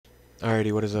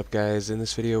Alrighty, what is up guys? In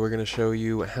this video we're going to show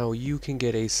you how you can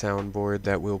get a soundboard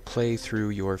that will play through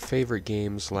your favorite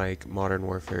games like Modern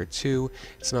Warfare 2.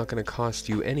 It's not going to cost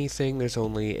you anything, there's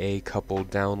only a couple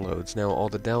downloads. Now all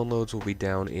the downloads will be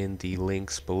down in the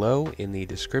links below in the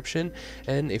description,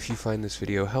 and if you find this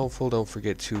video helpful, don't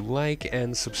forget to like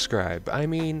and subscribe. I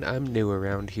mean, I'm new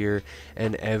around here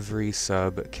and every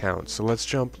sub counts, so let's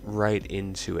jump right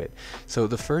into it. So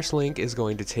the first link is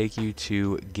going to take you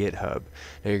to GitHub.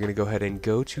 Now you're going to go ahead and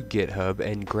go to GitHub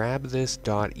and grab this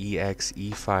 .exe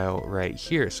file right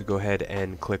here. So go ahead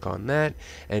and click on that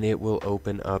and it will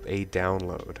open up a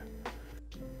download.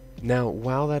 Now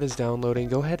while that is downloading,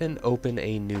 go ahead and open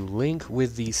a new link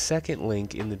with the second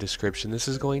link in the description. This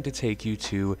is going to take you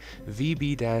to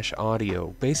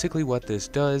VBAudio. Basically what this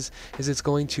does is it's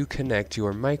going to connect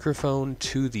your microphone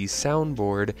to the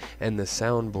soundboard and the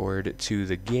soundboard to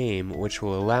the game, which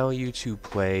will allow you to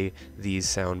play these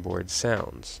soundboard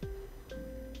sounds.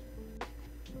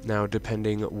 Now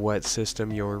depending what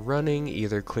system you're running,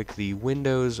 either click the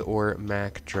Windows or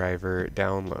Mac driver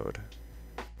download.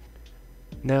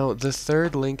 Now the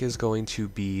third link is going to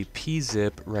be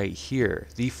Pzip right here.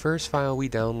 The first file we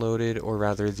downloaded, or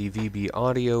rather the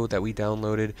VBAudio that we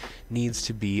downloaded, needs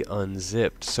to be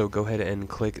unzipped. So go ahead and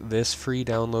click this free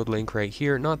download link right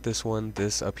here, not this one,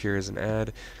 this up here is an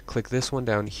ad. Click this one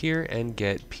down here and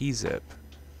get Pzip.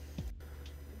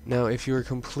 Now if you're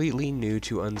completely new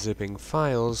to unzipping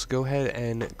files, go ahead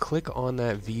and click on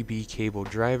that VB cable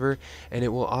driver and it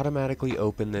will automatically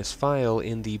open this file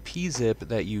in the Pzip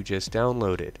that you just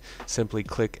downloaded. Simply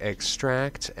click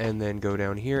extract and then go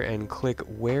down here and click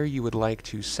where you would like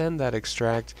to send that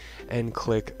extract and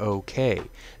click OK.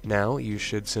 Now you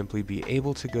should simply be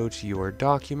able to go to your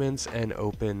documents and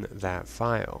open that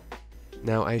file.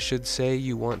 Now I should say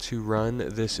you want to run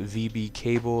this VB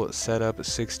cable setup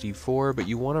 64, but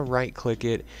you want to right click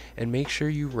it and make sure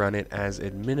you run it as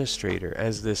administrator,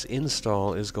 as this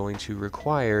install is going to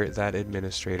require that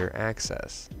administrator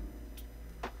access.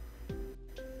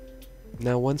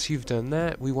 Now once you've done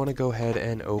that, we want to go ahead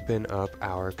and open up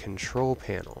our control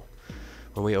panel.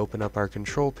 When we open up our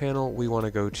control panel, we want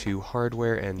to go to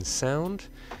hardware and sound,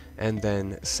 and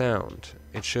then sound.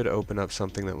 It should open up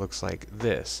something that looks like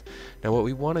this. Now what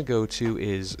we want to go to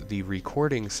is the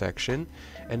recording section,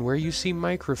 and where you see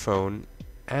microphone,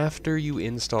 after you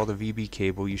install the VB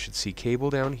cable, you should see cable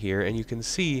down here, and you can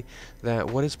see that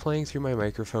what is playing through my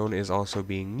microphone is also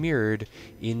being mirrored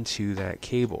into that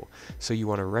cable. So you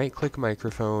want to right click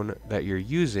microphone that you're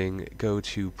using, go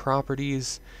to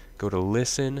properties, go to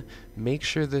listen, make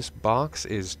sure this box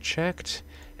is checked,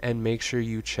 and make sure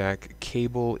you check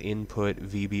cable input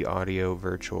VBAudio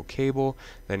virtual cable,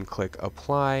 then click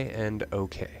apply and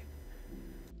OK.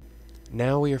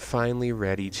 Now we are finally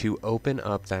ready to open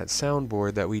up that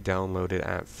soundboard that we downloaded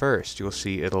at first. You'll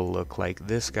see it'll look like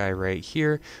this guy right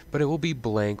here, but it will be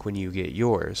blank when you get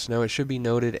yours. Now it should be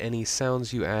noted any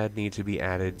sounds you add need to be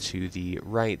added to the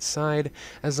right side,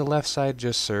 as the left side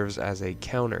just serves as a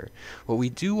counter. What we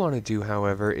do want to do,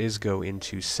 however, is go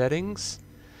into settings,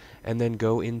 and then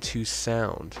go into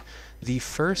sound. The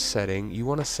first setting, you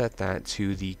want to set that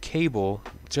to the cable,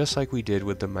 just like we did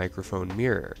with the microphone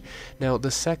mirror. Now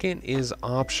the second is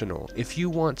optional. If you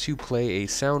want to play a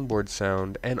soundboard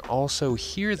sound and also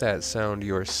hear that sound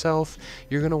yourself,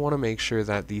 you're going to want to make sure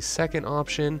that the second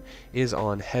option is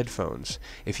on headphones.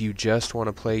 If you just want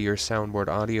to play your soundboard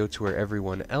audio to where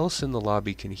everyone else in the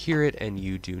lobby can hear it and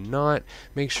you do not,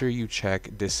 make sure you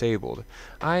check disabled.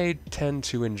 I tend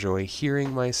to enjoy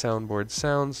hearing my soundboard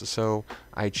sounds, so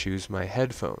I choose my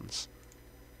headphones.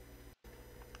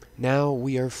 Now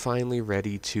we are finally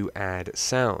ready to add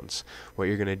sounds. What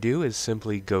you're going to do is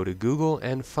simply go to Google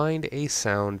and find a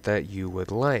sound that you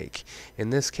would like. In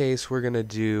this case, we're going to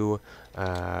do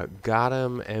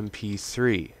Gotham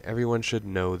MP3. Everyone should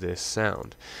know this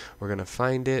sound. We're going to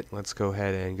find it. Let's go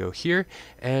ahead and go here,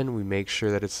 and we make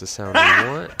sure that it's the sound we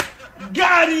want.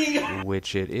 Got him!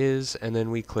 Which it is, and then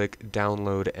we click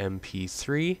download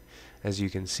MP3. As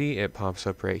you can see, it pops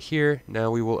up right here.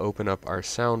 Now we will open up our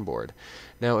soundboard.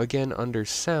 Now again, under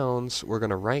sounds, we're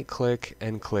going to right click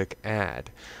and click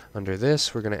add. Under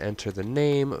this, we're going to enter the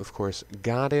name, of course,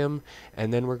 got him,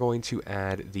 and then we're going to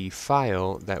add the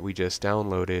file that we just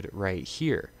downloaded right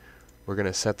here. We're going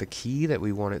to set the key that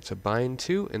we want it to bind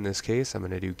to. In this case, I'm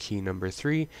going to do key number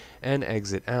 3 and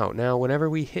exit out. Now, whenever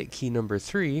we hit key number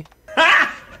 3,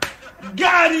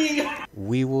 got him!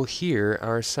 We will hear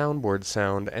our soundboard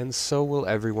sound, and so will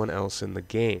everyone else in the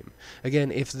game.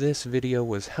 Again, if this video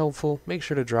was helpful, make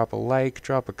sure to drop a like,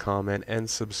 drop a comment, and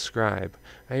subscribe.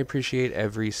 I appreciate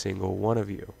every single one of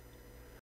you.